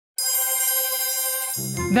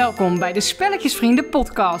Welkom bij de Spelletjes Vrienden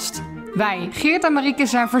Podcast. Wij, Geert en Marieke,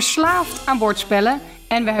 zijn verslaafd aan bordspellen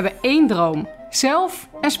en we hebben één droom: zelf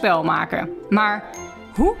een spel maken. Maar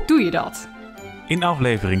hoe doe je dat? In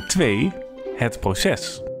aflevering 2, het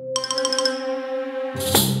proces.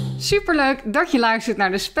 Superleuk dat je luistert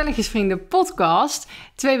naar de Spelletjes Vrienden Podcast.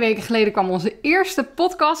 2 weken geleden kwam onze eerste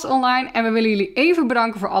podcast online en we willen jullie even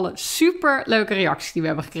bedanken voor alle superleuke reacties die we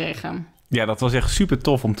hebben gekregen. Ja, dat was echt super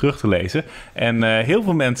tof om terug te lezen. En heel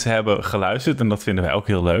veel mensen hebben geluisterd en dat vinden wij ook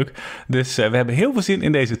heel leuk. Dus we hebben heel veel zin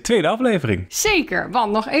in deze tweede aflevering. Zeker,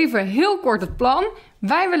 want nog even heel kort het plan.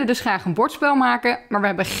 Wij willen dus graag een bordspel maken, maar we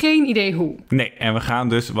hebben geen idee hoe. Nee, en we gaan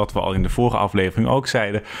dus, wat we al in de vorige aflevering ook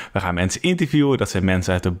zeiden, we gaan mensen interviewen. Dat zijn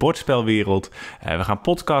mensen uit de bordspelwereld. We gaan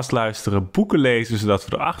podcast luisteren, boeken lezen, zodat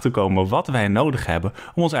we erachter komen wat wij nodig hebben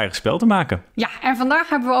om ons eigen spel te maken. Ja, en vandaag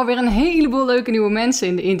hebben we alweer een heleboel leuke nieuwe mensen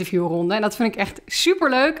in de interviewronde. En dat vind ik echt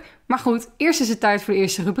superleuk. Maar goed, eerst is het tijd voor de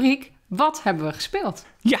eerste rubriek. Wat hebben we gespeeld?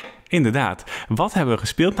 Ja, inderdaad. Wat hebben we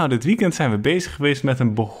gespeeld? Nou, dit weekend zijn we bezig geweest met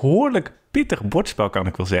een behoorlijk pittig bordspel, kan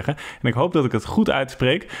ik wel zeggen. En ik hoop dat ik het goed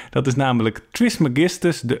uitspreek. Dat is namelijk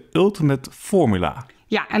Trismegistus, The Ultimate Formula.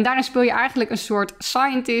 Ja, en daarin speel je eigenlijk een soort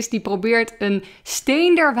scientist die probeert een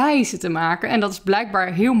steen der wijze te maken. En dat is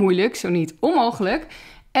blijkbaar heel moeilijk, zo niet onmogelijk.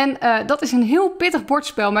 En dat is een heel pittig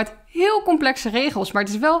bordspel met heel complexe regels, maar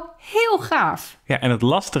het is wel heel gaaf. Ja, en het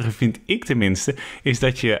lastige vind ik tenminste, is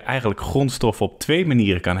dat je eigenlijk grondstoffen op 2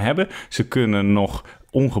 manieren kan hebben. Ze kunnen nog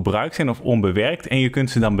ongebruikt zijn of onbewerkt en je kunt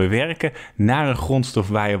ze dan bewerken naar een grondstof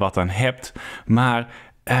waar je wat aan hebt. Maar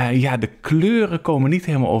de kleuren komen niet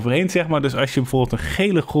helemaal overeen, zeg maar. Dus als je bijvoorbeeld een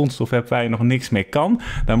gele grondstof hebt waar je nog niks mee kan,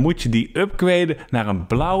 dan moet je die upgraden naar een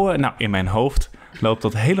blauwe. Nou, in mijn hoofd loopt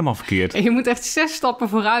dat helemaal verkeerd. Je moet echt 6 stappen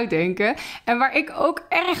vooruit denken. En waar ik ook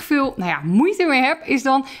erg veel moeite mee heb, is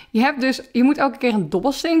dan... Je moet elke keer een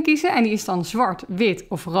dobbelsteen kiezen. En die is dan zwart, wit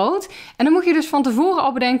of rood. En dan moet je dus van tevoren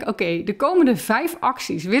al bedenken... Oké, de komende 5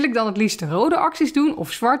 acties... wil ik dan het liefst rode acties doen?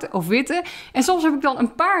 Of zwarte of witte? En soms heb ik dan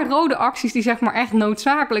een paar rode acties... die zeg maar echt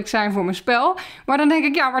noodzakelijk zijn voor mijn spel. Maar dan denk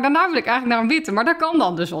ik, maar daarna wil ik eigenlijk naar een witte. Maar dat kan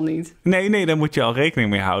dan dus al niet. Nee, daar moet je al rekening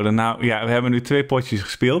mee houden. Nou ja, we hebben nu 2 potjes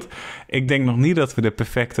gespeeld. Ik denk nog niet dat we de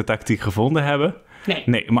perfecte tactiek gevonden hebben.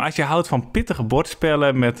 Nee, maar als je houdt van pittige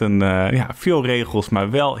bordspellen met veel regels,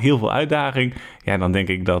 maar wel heel veel uitdaging, dan denk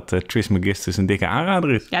ik dat Trismegistus een dikke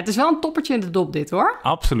aanrader is. Ja, het is wel een toppertje in de dop dit, hoor.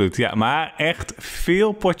 Absoluut, ja, maar echt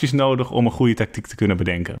veel potjes nodig om een goede tactiek te kunnen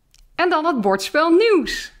bedenken. En dan het bordspel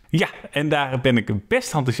nieuws. Ja, en daar ben ik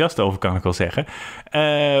best enthousiast over, kan ik wel zeggen.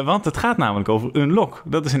 Want het gaat namelijk over Unlock.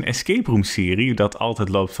 Dat is een escape room serie dat altijd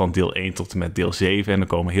loopt van deel 1 tot en met deel 7. En er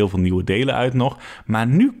komen heel veel nieuwe delen uit nog. Maar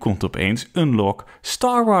nu komt opeens Unlock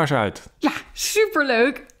Star Wars uit. Ja,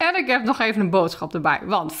 superleuk. En ik heb nog even een boodschap erbij.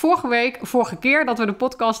 Want vorige keer dat we de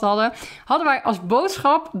podcast hadden wij als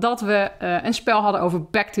boodschap dat we een spel hadden over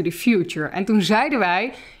Back to the Future. En toen zeiden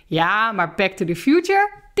wij, ja, maar Back to the Future,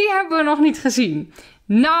 die hebben we nog niet gezien.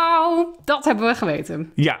 Nou, dat hebben we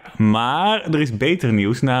geweten. Ja, maar er is beter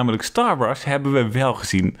nieuws, namelijk Star Wars hebben we wel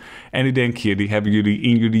gezien. En nu denk je, die hebben jullie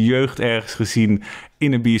in jullie jeugd ergens gezien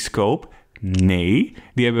in een bioscoop? Nee,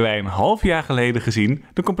 die hebben wij een half jaar geleden gezien,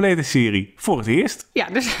 de complete serie, voor het eerst. Ja,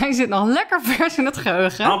 dus hij zit nog lekker vers in het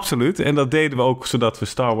geheugen. Absoluut, en dat deden we ook zodat we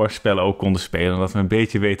Star Wars spellen ook konden spelen, dat we een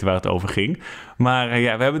beetje weten waar het over ging. Maar we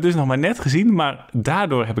hebben het dus nog maar net gezien, maar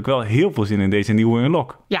daardoor heb ik wel heel veel zin in deze nieuwe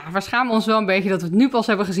Unlock. Ja, we schamen ons wel een beetje dat we het nu pas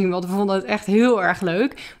hebben gezien, want we vonden het echt heel erg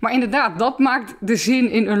leuk. Maar inderdaad, dat maakt de zin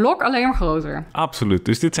in Unlock alleen maar groter. Absoluut,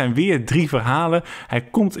 dus dit zijn weer 3 verhalen. Hij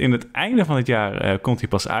komt in het einde van het jaar komt hij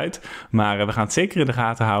pas uit, maar we gaan het zeker in de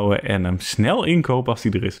gaten houden en hem snel inkopen als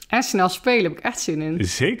hij er is. En snel spelen, heb ik echt zin in.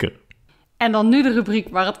 Zeker. En dan nu de rubriek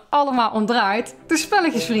waar het allemaal om draait. De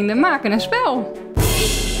Spelletjes Vrienden maken een spel.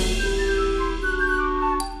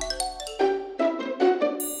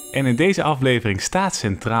 En in deze aflevering staat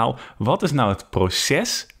centraal, wat is nou het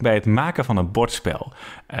proces bij het maken van een bordspel?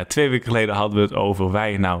 2 weken geleden hadden we het over waar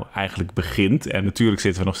je nou eigenlijk begint. En natuurlijk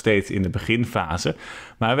zitten we nog steeds in de beginfase.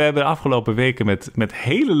 Maar we hebben de afgelopen weken met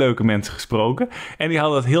hele leuke mensen gesproken. En die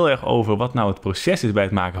hadden het heel erg over wat nou het proces is bij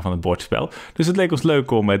het maken van het bordspel. Dus het leek ons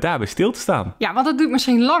leuk om daarbij stil te staan. Ja, want dat duurt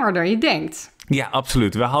misschien langer dan je denkt. Ja,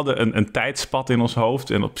 absoluut. We hadden een tijdspat in ons hoofd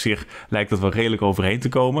en op zich lijkt dat wel redelijk overheen te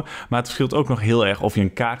komen. Maar het verschilt ook nog heel erg of je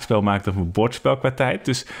een kaartspel maakt of een bordspel qua tijd.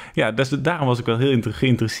 Dus ja, daarom was ik wel heel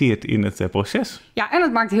geïnteresseerd in het proces. Ja, en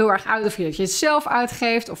het maakt heel erg uit of je het zelf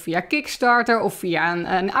uitgeeft of via Kickstarter of via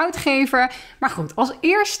een uitgever. Maar goed, als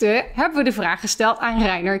eerste hebben we de vraag gesteld aan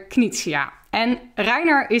Reiner Knizia. En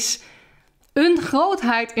Reiner is een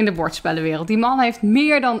grootheid in de bordspellenwereld. Die man heeft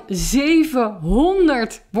meer dan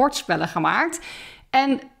 700 bordspellen gemaakt.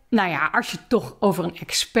 En nou ja, als je het toch over een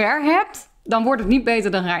expert hebt, dan wordt het niet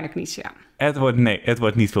beter dan Reiner Knizia. Het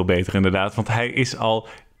wordt niet veel beter inderdaad, want hij is al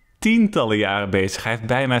tientallen jaren bezig. Hij heeft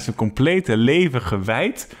bijna zijn complete leven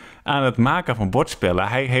gewijd aan het maken van bordspellen.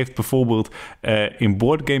 Hij heeft bijvoorbeeld in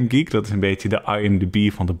Board Game Geek, dat is een beetje de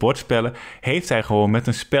IMDb van de bordspellen, heeft hij gewoon met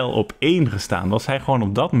een spel op 1 gestaan. Was hij gewoon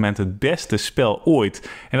op dat moment het beste spel ooit.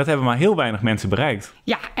 En dat hebben maar heel weinig mensen bereikt.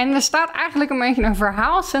 Ja, en er staat eigenlijk een beetje een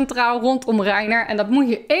verhaal centraal rondom Reiner. En dat moet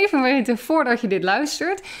je even weten voordat je dit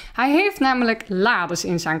luistert. Hij heeft namelijk lades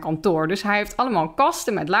in zijn kantoor. Dus hij heeft allemaal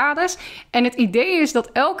kasten met lades. En het idee is dat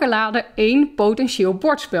elke lade 1 potentieel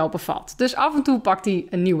bordspel bevat. Dus af en toe pakt hij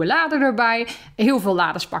een nieuwe lade erbij. Heel veel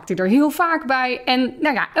lades pakt hij er heel vaak bij. En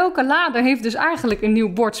nou ja, elke lade heeft dus eigenlijk een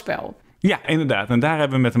nieuw bordspel. Ja, inderdaad. En daar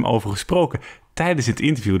hebben we met hem over gesproken tijdens het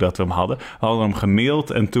interview dat we hem hadden. We hadden hem gemaild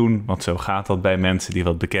en toen, want zo gaat dat bij mensen die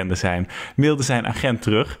wat bekender zijn, mailde zijn agent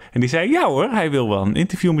terug. En die zei, ja hoor, hij wil wel een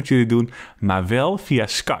interview met jullie doen, maar wel via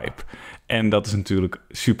Skype. En dat is natuurlijk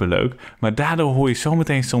superleuk. Maar daardoor hoor je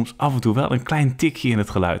zometeen soms af en toe wel een klein tikje in het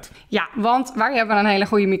geluid. Ja, want wij hebben een hele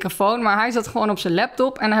goede microfoon, maar hij zat gewoon op zijn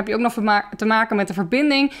laptop. En dan heb je ook nog te maken met de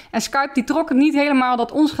verbinding. En Skype die trok het niet helemaal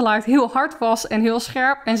dat ons geluid heel hard was en heel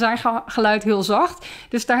scherp en zijn geluid heel zacht.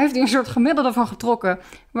 Dus daar heeft hij een soort gemiddelde van getrokken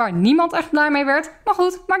waar niemand echt blij mee werd. Maar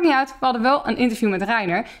goed, maakt niet uit. We hadden wel een interview met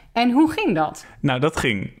Reiner. En hoe ging dat? Nou, dat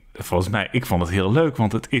ging volgens mij, ik vond het heel leuk,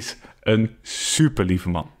 want het is een super lieve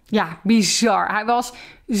man. Ja, bizar. Hij was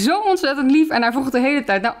zo ontzettend lief en hij vroeg de hele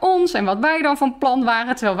tijd naar ons en wat wij dan van plan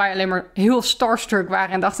waren. Terwijl wij alleen maar heel starstruck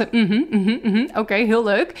waren en dachten, oké, heel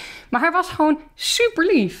leuk. Maar hij was gewoon super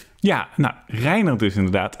lief. Ja, nou, Reiner dus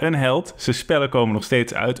inderdaad een held. Zijn spellen komen nog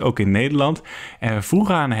steeds uit, ook in Nederland. En we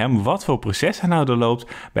vroegen aan hem wat voor proces hij nou doorloopt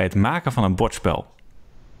bij het maken van een bordspel.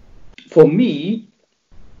 For me,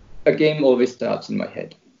 a game always starts in my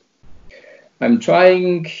head. I'm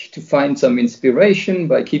trying to find some inspiration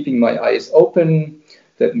by keeping my eyes open.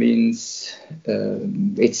 That means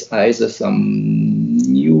it's either some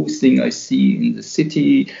new thing I see in the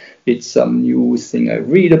city, it's some new thing I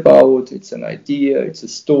read about, it's an idea, it's a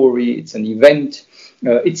story, it's an event,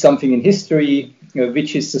 it's something in history,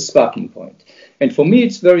 which is the sparking point. And for me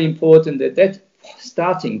it's very important that that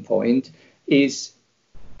starting point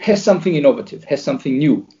has something innovative, has something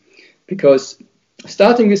new. Because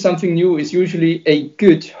starting with something new is usually a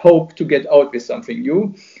good hope to get out with something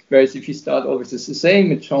new. Whereas if you start always with the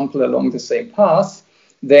same and trample along the same path,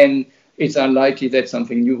 then it's unlikely that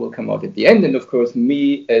something new will come out at the end. And of course,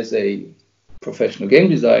 me as a professional game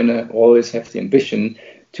designer always have the ambition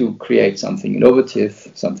to create something innovative,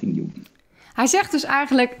 something new. Hij zegt dus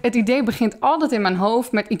eigenlijk, het idee begint altijd in mijn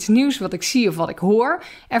hoofd met iets nieuws wat ik zie of wat ik hoor.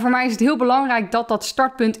 En voor mij is het heel belangrijk dat dat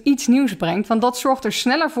startpunt iets nieuws brengt. Want dat zorgt er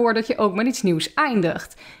sneller voor dat je ook met iets nieuws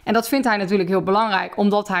eindigt. En dat vindt hij natuurlijk heel belangrijk,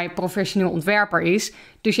 omdat hij professioneel ontwerper is.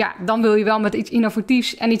 Dus ja, dan wil je wel met iets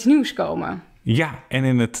innovatiefs en iets nieuws komen. Ja, en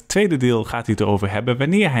in het tweede deel gaat hij het erover hebben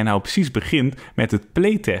wanneer hij nou precies begint met het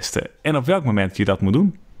playtesten. En op welk moment je dat moet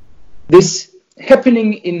doen. This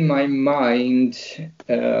happening in my mind,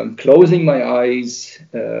 closing my eyes,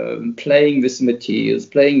 playing with the materials,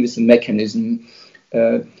 playing with the mechanism,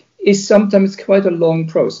 is sometimes quite a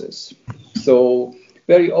long process. So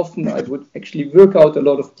very often I would actually work out a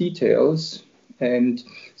lot of details and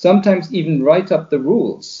sometimes even write up the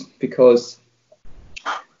rules because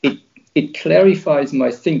it clarifies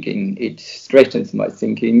my thinking, it strengthens my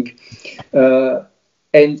thinking.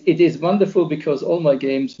 And it is wonderful because all my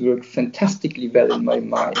games work fantastically well in my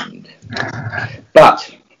mind.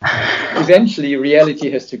 But eventually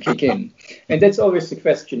reality has to kick in. And that's always the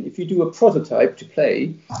question. If you do a prototype to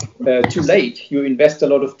play, too late, you invest a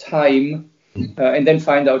lot of time and then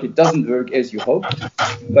find out it doesn't work as you hoped.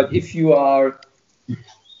 But if you are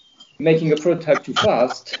making a prototype too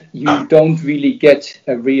fast, you don't really get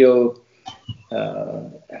a real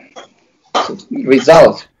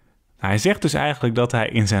result. Hij zegt dus eigenlijk dat hij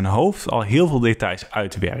in zijn hoofd al heel veel details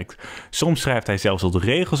uitwerkt. Soms schrijft hij zelfs al de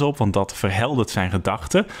regels op, want dat verheldert zijn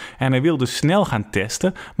gedachten. En hij wil dus snel gaan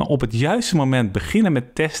testen, maar op het juiste moment beginnen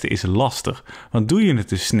met testen is lastig. Want doe je het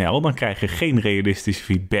te snel, dan krijg je geen realistische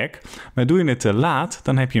feedback. Maar doe je het te laat,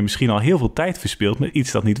 dan heb je misschien al heel veel tijd verspild met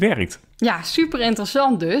iets dat niet werkt. Ja, super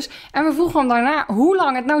interessant dus. En we vroegen hem daarna hoe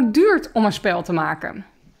lang het nou duurt om een spel te maken.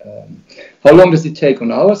 How long does it take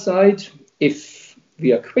on our side? If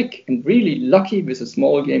we are quick and really lucky with a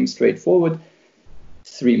small game, straightforward,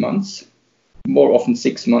 3 months. More often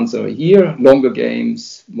 6 months or a year. Longer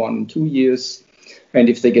games, 1 2 years. And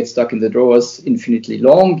if they get stuck in the drawers, infinitely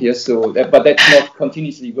long. Yes, but that's not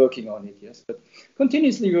continuously working on it. Yes, but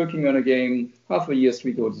continuously working on a game, half a year,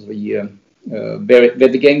 3/4 of a year. where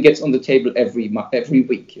the game gets on the table every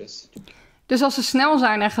week. Yes. Dus als ze snel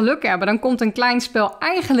zijn en geluk hebben, dan komt een klein spel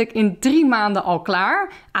eigenlijk in 3 maanden al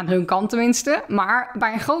klaar. Aan hun kant tenminste. Maar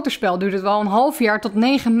bij een groter spel duurt het wel een half jaar tot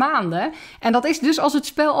 9 maanden. En dat is dus als het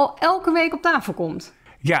spel al elke week op tafel komt.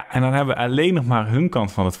 Ja, en dan hebben we alleen nog maar hun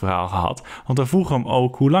kant van het verhaal gehad. Want we vroegen hem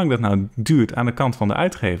ook hoe lang dat nou duurt aan de kant van de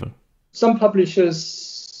uitgever. Some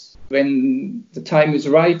publishers, when the time is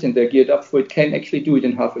right and they're geared up for it, can actually do it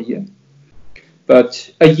in half a year.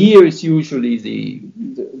 But a year is usually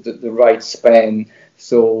the right span.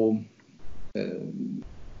 So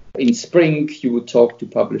in spring, you would talk to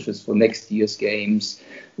publishers for next year's games,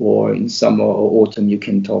 or in summer or autumn, you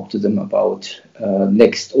can talk to them about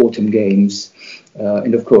next autumn games.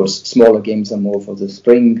 And of course, smaller games are more for the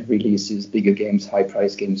spring releases, bigger games,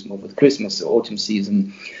 high-price games more for the Christmas or autumn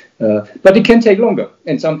season. But it can take longer.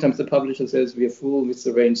 And sometimes the publisher says, we are full with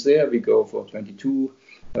the range there, we go for 22.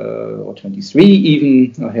 Or 23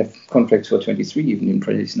 even. I have contracts for 23 even in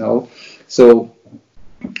place now. So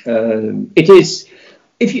it is,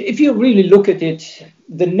 if you really look at it,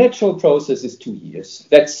 the natural process is 2 years.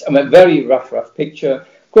 That's a very rough picture.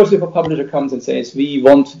 Of course, if a publisher comes and says, we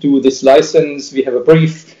want to do this license, we have a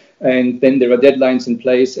brief, and then there are deadlines in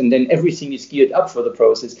place, and then everything is geared up for the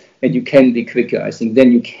process, and you can be quicker. I think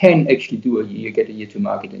then you can actually do a year, get a year to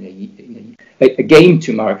market in a game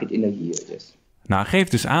to market in a year. Yes. Nou,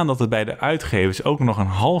 geeft dus aan dat het bij de uitgevers ook nog een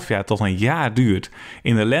half jaar tot een jaar duurt.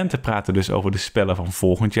 In de lente praten we dus over de spellen van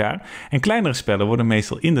volgend jaar. En kleinere spellen worden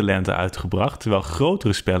meestal in de lente uitgebracht, terwijl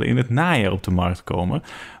grotere spellen in het najaar op de markt komen.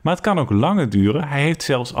 Maar het kan ook langer duren. Hij heeft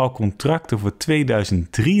zelfs al contracten voor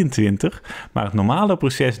 2023, maar het normale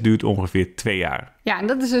proces duurt ongeveer 2 jaar. Ja, en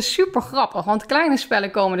dat is dus super grappig, want kleine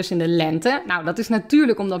spellen komen dus in de lente. Nou, dat is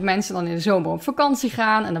natuurlijk omdat mensen dan in de zomer op vakantie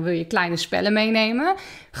gaan en dan wil je kleine spellen meenemen.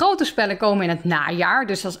 Grote spellen komen in het najaar,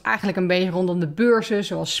 dus dat is eigenlijk een beetje rondom de beurzen,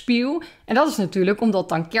 zoals spel. En dat is natuurlijk omdat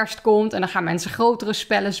dan kerst komt en dan gaan mensen grotere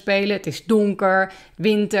spellen spelen. Het is donker,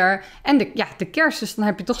 winter en de kerst, dus dan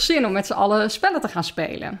heb je toch zin om met z'n allen spellen te gaan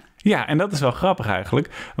spelen. Ja, en dat is wel grappig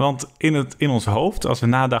eigenlijk, want in ons hoofd, als we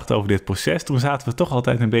nadachten over dit proces, toen zaten we toch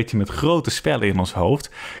altijd een beetje met grote spellen in ons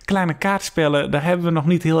hoofd. Kleine kaartspellen, daar hebben we nog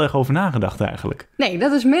niet heel erg over nagedacht eigenlijk. Nee,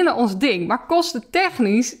 dat is minder ons ding, maar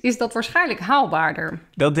kostentechnisch is dat waarschijnlijk haalbaarder.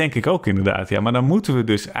 Dat denk ik ook inderdaad, ja. Maar dan moeten we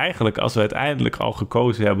dus eigenlijk, als we uiteindelijk al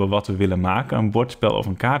gekozen hebben wat we willen maken, een bordspel of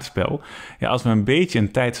een kaartspel, ja, als we een beetje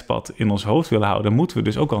een tijdspad in ons hoofd willen houden, moeten we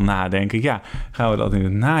dus ook al nadenken, ja, gaan we dat in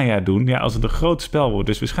het najaar doen? Ja, als het een groot spel wordt,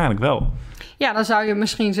 dus waarschijnlijk wel. Ja, dan zou je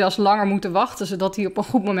misschien zelfs langer moeten wachten, zodat hij op een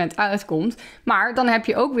goed moment uitkomt. Maar dan heb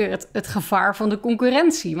je ook weer het gevaar van de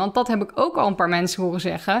concurrentie. Want dat heb ik ook al een paar mensen horen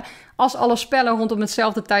zeggen. Als alle spellen rondom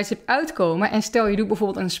hetzelfde tijdstip uitkomen, en stel je doet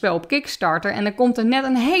bijvoorbeeld een spel op Kickstarter en er komt er net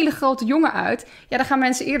een hele grote jongen uit, ja, dan gaan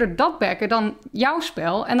mensen eerder dat backen dan jouw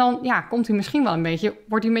spel. En dan komt hij misschien wel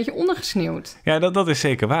wordt hij een beetje ondergesneeuwd. Ja, dat is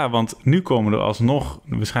zeker waar, want nu komen er alsnog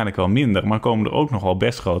waarschijnlijk wel minder, maar komen er ook nogal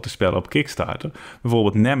best grote spellen op Kickstarter.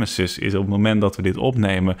 Bijvoorbeeld Nemesis is op het moment dat we dit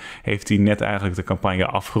opnemen, heeft hij net eigenlijk de campagne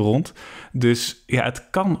afgerond. Dus ja, het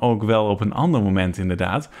kan ook wel op een ander moment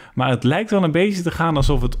inderdaad, maar het lijkt wel een beetje te gaan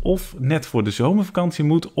alsof het of net voor de zomervakantie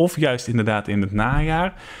moet, of juist inderdaad in het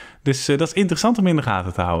najaar. Dus dat is interessant om in de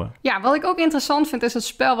gaten te houden. Ja, wat ik ook interessant vind is het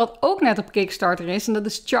spel wat ook net op Kickstarter is. En dat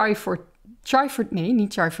is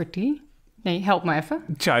niet Chai for Tea. Nee, help me even.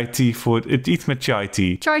 Chai Tea voor... Iets met Chai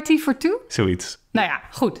Tea. Chai Tea for Two? Zoiets. Nou ja,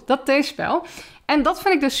 goed. Dat theespel. En dat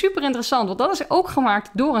vind ik dus super interessant, want dat is ook gemaakt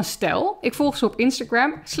door een stel. Ik volg ze op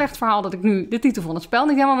Instagram. Slecht verhaal dat ik nu de titel van het spel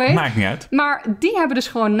niet helemaal weet. Maakt niet uit. Maar die hebben dus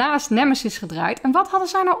gewoon naast Nemesis gedraaid. En wat hadden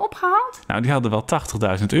zij nou opgehaald? Nou, die hadden wel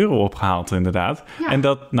 €80.000 opgehaald inderdaad. Ja. En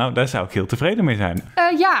daar zou ik heel tevreden mee zijn.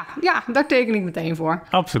 Ja, daar teken ik meteen voor.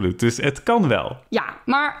 Absoluut, dus het kan wel. Ja,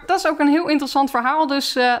 maar dat is ook een heel interessant verhaal.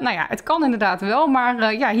 Dus het kan inderdaad wel.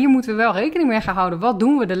 Maar hier moeten we wel rekening mee gaan houden. Wat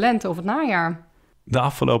doen we de lente of het najaar? De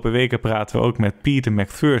afgelopen weken praten we ook met Peter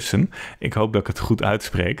McPherson. Ik hoop dat ik het goed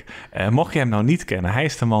uitspreek. Mocht je hem nou niet kennen, hij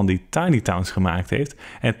is de man die Tiny Towns gemaakt heeft.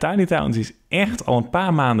 En Tiny Towns is echt al een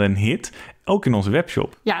paar maanden een hit, ook in onze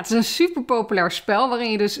webshop. Ja, het is een super populair spel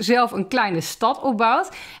waarin je dus zelf een kleine stad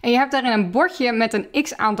opbouwt. En je hebt daarin een bordje met een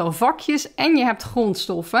x-aantal vakjes en je hebt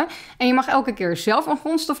grondstoffen. En je mag elke keer zelf een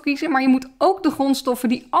grondstof kiezen, maar je moet ook de grondstoffen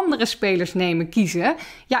die andere spelers nemen kiezen.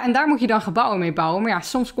 Ja, en daar moet je dan gebouwen mee bouwen. Maar ja,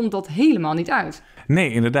 soms komt dat helemaal niet uit.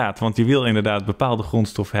 Nee, inderdaad, want je wil inderdaad bepaalde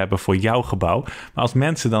grondstoffen hebben voor jouw gebouw. Maar als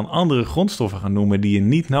mensen dan andere grondstoffen gaan noemen die je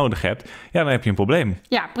niet nodig hebt, ja, dan heb je een probleem.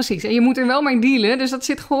 Ja, precies. En je moet er wel mee dealen, dus dat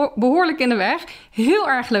zit behoorlijk in de weg. Heel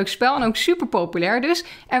erg leuk spel en ook super populair dus.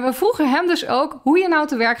 En we vroegen hem dus ook hoe je nou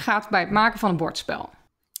te werk gaat bij het maken van een bordspel.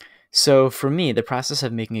 So for me, the process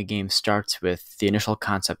of making a game starts with the initial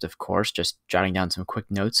concept, of course, just jotting down some quick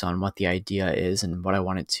notes on what the idea is and what I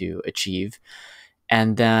want it to achieve.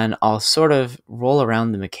 And then I'll sort of roll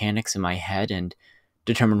around the mechanics in my head and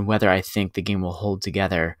determine whether I think the game will hold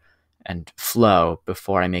together and flow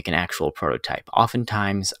before I make an actual prototype.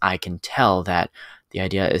 Oftentimes, I can tell that the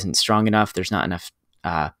idea isn't strong enough, there's not enough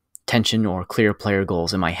tension or clear player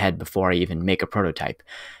goals in my head before I even make a prototype.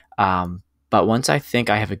 But once I think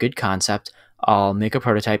I have a good concept, I'll make a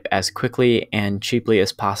prototype as quickly and cheaply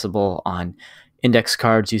as possible on index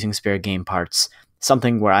cards using spare game parts,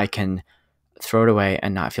 something where I can throw it away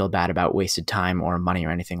and not feel bad about wasted time or money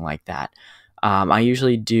or anything like that. I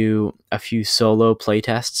usually do a few solo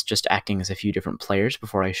playtests, just acting as a few different players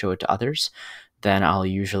before I show it to others. Then I'll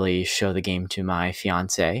usually show the game to my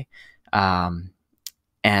fiance.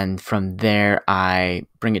 And from there, I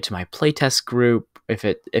bring it to my playtest group. If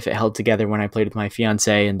it held together when I played with my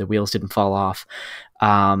fiance and the wheels didn't fall off,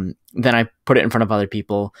 then I put it in front of other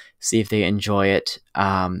people, see if they enjoy it.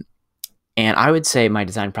 And I would say my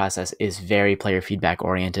design process is very player feedback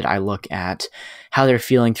oriented. I look at how they're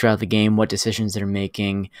feeling throughout the game, what decisions they're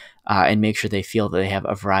making, and make sure they feel that they have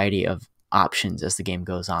a variety of options as the game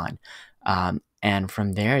goes on. And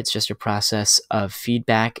from there, it's just a process of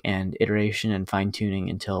feedback and iteration and fine-tuning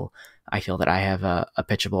until I feel that I have a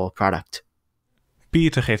pitchable product.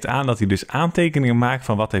 Pieter geeft aan dat hij dus aantekeningen maakt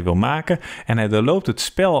van wat hij wil maken en hij doorloopt het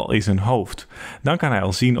spel al in zijn hoofd. Dan kan hij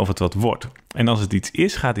al zien of het wat wordt. En als het iets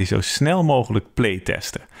is, gaat hij zo snel mogelijk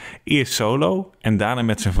playtesten. Eerst solo en daarna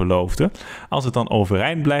met zijn verloofde. Als het dan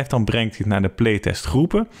overeind blijft, dan brengt hij het naar de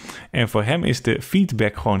playtestgroepen. En voor hem is de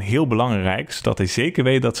feedback gewoon heel belangrijk, zodat hij zeker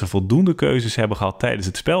weet dat ze voldoende keuzes hebben gehad tijdens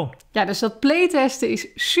het spel. Ja, dus dat playtesten is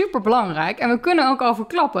super belangrijk. En we kunnen ook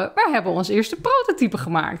overklappen. We hebben ons eerste prototype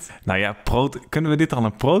gemaakt. Nou ja, kunnen we dit dan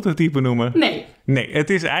een prototype noemen? Nee, het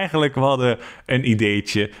is eigenlijk, we hadden een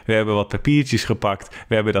ideetje. We hebben wat papiertjes gepakt.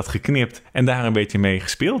 We hebben dat geknipt en daar een beetje mee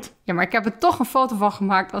gespeeld. Ja, maar ik heb er toch een foto van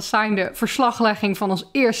gemaakt als zijnde verslaglegging van ons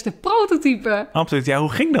eerste prototype. Absoluut. Ja,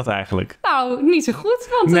 hoe ging dat eigenlijk? Nou, niet zo goed,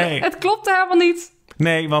 want het klopte helemaal niet.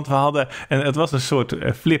 Nee, want we hadden, en het was een soort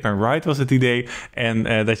flip and write was het idee.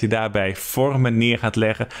 En dat je daarbij vormen neer gaat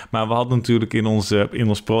leggen. Maar we hadden natuurlijk in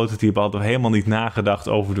ons prototype hadden we helemaal niet nagedacht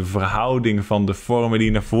over de verhouding van de vormen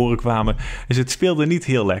die naar voren kwamen. Dus het speelde niet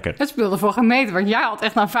heel lekker. Het speelde voor geen meter, want jij had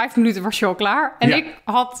echt na 5 minuten was je al klaar. En ik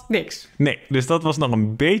had niks. Nee, dus dat was nog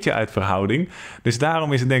een beetje uit verhouding. Dus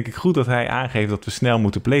daarom is het denk ik goed dat hij aangeeft dat we snel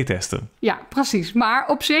moeten playtesten. Ja, precies. Maar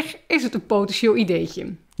op zich is het een potentieel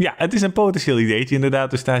ideetje. Ja, het is een potentieel ideetje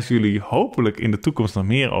inderdaad, dus daar zullen jullie hopelijk in de toekomst nog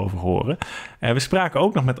meer over horen. We spraken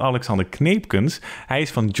ook nog met Alexander Kneepkens. Hij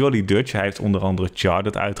is van Jolly Dutch. Hij heeft onder andere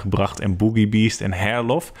Charted uitgebracht en Boogie Beast en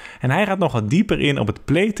Hairloft. En hij gaat nog wat dieper in op het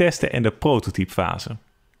playtesten en de prototypefase.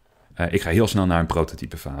 Ik ga heel snel naar een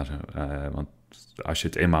prototypefase. Want als je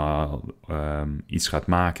het eenmaal iets gaat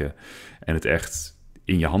maken en het echt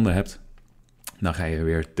in je handen hebt, dan ga je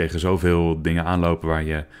weer tegen zoveel dingen aanlopen waar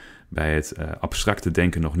je bij het abstracte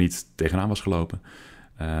denken nog niet tegenaan was gelopen.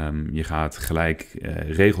 Je gaat gelijk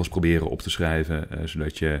regels proberen op te schrijven,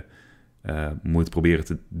 zodat je moet proberen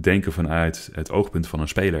te denken vanuit het oogpunt van een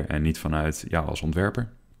speler en niet vanuit jou als ontwerper.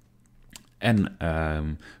 En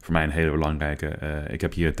voor mij een hele belangrijke, ik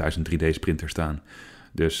heb hier thuis een 3D-printer staan.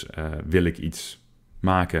 Dus wil ik iets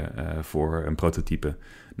maken voor een prototype,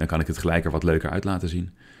 dan kan ik het gelijk er wat leuker uit laten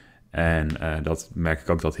zien. En dat merk ik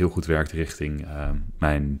ook dat heel goed werkt richting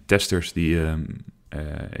mijn testers die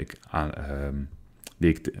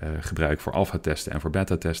ik gebruik voor alpha-testen en voor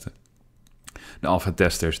beta-testen. De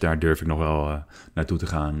alpha-testers, daar durf ik nog wel naartoe te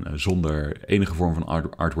gaan zonder enige vorm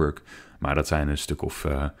van artwork. Maar dat zijn een stuk of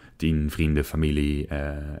 10 vrienden, familie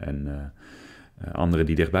en anderen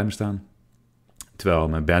die dicht bij me staan. Terwijl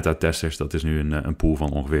mijn beta-testers, dat is nu een pool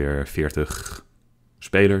van ongeveer 40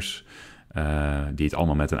 spelers, die het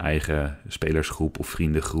allemaal met een eigen spelersgroep of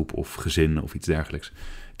vriendengroep of gezin of iets dergelijks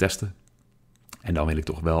testen. En dan wil ik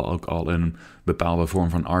toch wel ook al een bepaalde vorm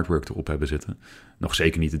van artwork erop hebben zitten. Nog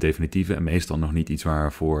zeker niet de definitieve en meestal nog niet iets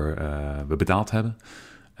waarvoor we betaald hebben.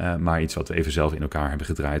 Maar iets wat we even zelf in elkaar hebben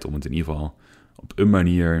gedraaid om het in ieder geval op een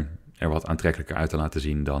manier er wat aantrekkelijker uit te laten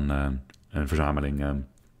zien dan een verzameling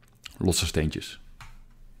losse steentjes.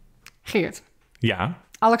 Geert. Ja?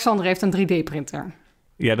 Alexander heeft een 3D-printer.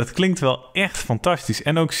 Ja, dat klinkt wel echt fantastisch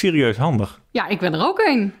en ook serieus handig. Ja, ik ben er ook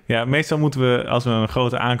een. Ja, meestal moeten we, als we een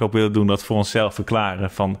grote aankoop willen doen, dat voor onszelf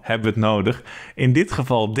verklaren van, hebben we het nodig? In dit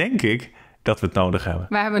geval denk ik, dat we het nodig hebben.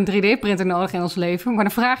 Wij hebben een 3D-printer nodig in ons leven. Maar de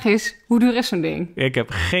vraag is, hoe duur is zo'n ding? Ik heb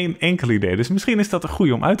geen enkel idee. Dus misschien is dat een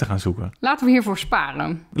goede om uit te gaan zoeken. Laten we hiervoor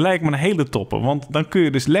sparen. Lijkt me een hele topper. Want dan kun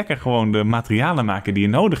je dus lekker gewoon de materialen maken die je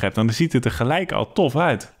nodig hebt. En dan ziet het er gelijk al tof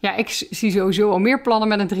uit. Ja, ik zie sowieso al meer plannen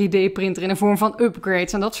met een 3D-printer in de vorm van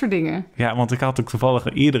upgrades en dat soort dingen. Ja, want ik had ook toevallig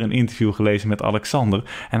eerder een interview gelezen met Alexander.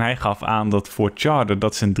 En hij gaf aan dat voor Charter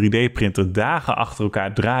dat zijn 3D-printer dagen achter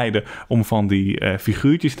elkaar draaide om van die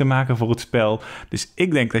figuurtjes te maken voor het spel. Dus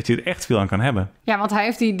ik denk dat je er echt veel aan kan hebben. Ja, want hij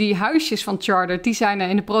heeft die huisjes van Charter, die zijn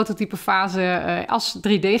in de prototype fase als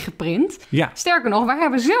 3D geprint. Ja. Sterker nog, wij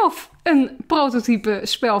hebben zelf een prototype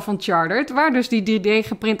spel van Charter, waar dus die 3D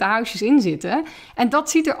geprinte huisjes in zitten. En dat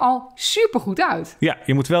ziet er al super goed uit. Ja,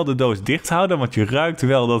 je moet wel de doos dicht houden, want je ruikt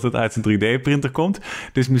wel dat het uit een 3D-printer komt.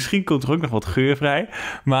 Dus misschien komt er ook nog wat geur vrij.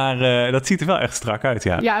 Maar dat ziet er wel echt strak uit,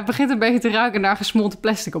 ja. Ja, het begint een beetje te ruiken naar gesmolten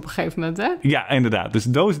plastic op een gegeven moment, hè? Ja, inderdaad. Dus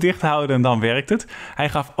doos dicht houden en dan werkt het. Hij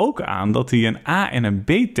gaf ook aan dat hij een A- en een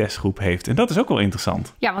B-testgroep heeft. En dat is ook wel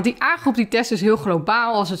interessant. Ja, want die A-groep die test is heel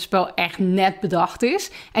globaal als het spel echt net bedacht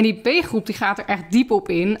is. En die B-groep die gaat er echt diep op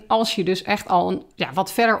in als je dus echt al een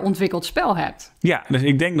wat verder ontwikkeld spel hebt. Ja, dus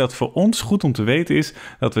ik denk dat voor ons goed om te weten is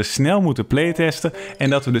dat we snel moeten playtesten en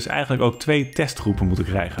dat we dus eigenlijk ook 2 testgroepen moeten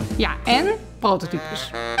krijgen. Ja, en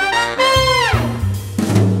prototypes.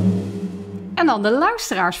 En dan de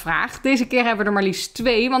luisteraarsvraag. Deze keer hebben we er maar liefst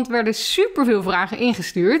 2, want er werden superveel vragen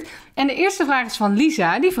ingestuurd. En de eerste vraag is van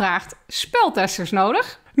Lisa, die vraagt: speltesters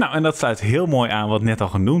nodig? Nou, en dat sluit heel mooi aan wat net al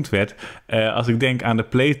genoemd werd. Als ik denk aan de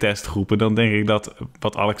playtestgroepen, dan denk ik dat,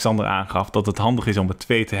 wat Alexander aangaf, dat het handig is om er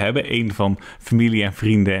 2 te hebben. 1 van familie en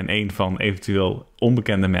vrienden en 1 van eventueel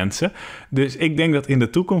onbekende mensen. Dus ik denk dat in de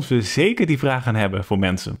toekomst we zeker die vraag gaan hebben voor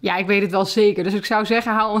mensen. Ja, ik weet het wel zeker. Dus ik zou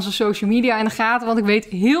zeggen, hou onze social media in de gaten. Want ik weet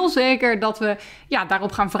heel zeker dat we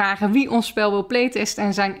daarop gaan vragen wie ons spel wil playtesten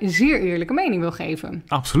en zijn zeer eerlijke mening wil geven.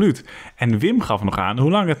 Absoluut. En Wim gaf nog aan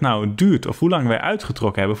hoe lang het nou duurt of hoe lang wij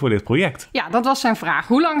uitgetrokken hebben voor dit project. Ja, dat was zijn vraag.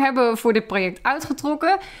 Hoe lang hebben we voor dit project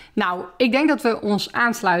uitgetrokken? Nou, ik denk dat we ons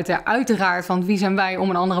aansluiten uiteraard, want wie zijn wij om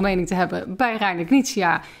een andere mening te hebben, bij Reiner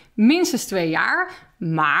Knizia. Minstens 2 jaar,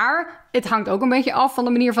 maar het hangt ook een beetje af van de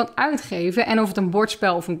manier van uitgeven en of het een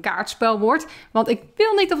bordspel of een kaartspel wordt. Want ik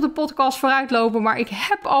wil niet op de podcast vooruitlopen, maar ik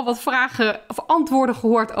heb al wat vragen of antwoorden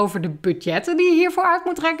gehoord over de budgetten die je hiervoor uit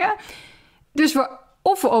moet trekken. Dus we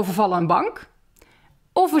overvallen een bank,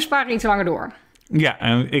 of we sparen iets langer door. Ja,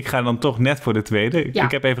 en ik ga dan toch net voor de tweede. Ja.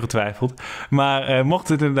 Ik heb even getwijfeld. Maar mocht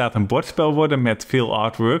het inderdaad een bordspel worden met veel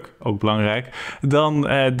artwork, ook belangrijk, dan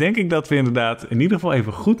denk ik dat we inderdaad in ieder geval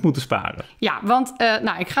even goed moeten sparen. Ja, want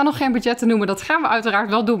ik ga nog geen budgetten noemen. Dat gaan we uiteraard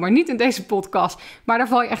wel doen, maar niet in deze podcast. Maar daar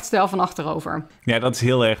val je echt stijl van achterover. Ja, dat is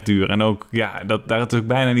heel erg duur. En ook, daar is natuurlijk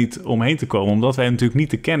bijna niet omheen te komen. Omdat wij natuurlijk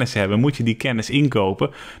niet de kennis hebben, moet je die kennis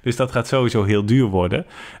inkopen. Dus dat gaat sowieso heel duur worden.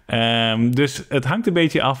 Dus het hangt een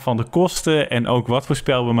beetje af van de kosten en ook wat voor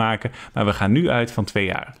spel we maken. Maar we gaan nu uit van 2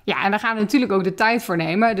 jaar. Ja, en daar gaan we natuurlijk ook de tijd voor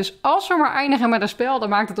nemen. Dus als we maar eindigen met een spel, dan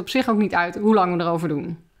maakt het op zich ook niet uit hoe lang we erover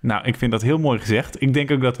doen. Nou, ik vind dat heel mooi gezegd. Ik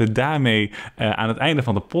denk ook dat we daarmee aan het einde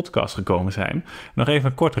van de podcast gekomen zijn. Nog even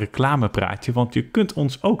een kort reclamepraatje, want je kunt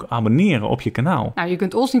ons ook abonneren op je kanaal. Nou, je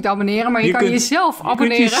kunt ons niet abonneren, maar je kan jezelf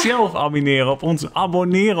abonneren. Je kunt jezelf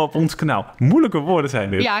abonneren op ons kanaal. Moeilijke woorden zijn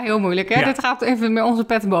dit. Ja, heel moeilijk, hè? Ja. Dit gaat even met onze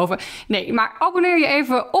pet boven. Nee, maar abonneer je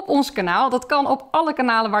even op ons kanaal. Dat kan op alle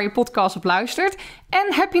kanalen waar je podcast op luistert. En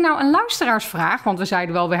heb je nou een luisteraarsvraag? Want we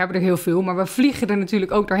zeiden wel, we hebben er heel veel, maar we vliegen er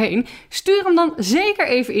natuurlijk ook doorheen. Stuur hem dan zeker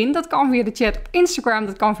even in. Dat kan via de chat op Instagram,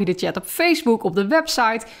 dat kan via de chat op Facebook, op de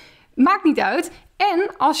website. Maakt niet uit.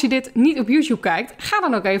 En als je dit niet op YouTube kijkt, ga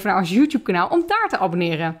dan ook even naar ons YouTube-kanaal om daar te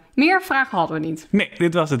abonneren. Meer vragen hadden we niet. Nee,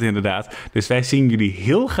 dit was het inderdaad. Dus wij zien jullie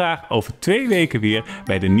heel graag over 2 weken weer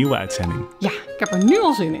bij de nieuwe uitzending. Ja, ik heb er nu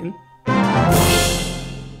al zin in.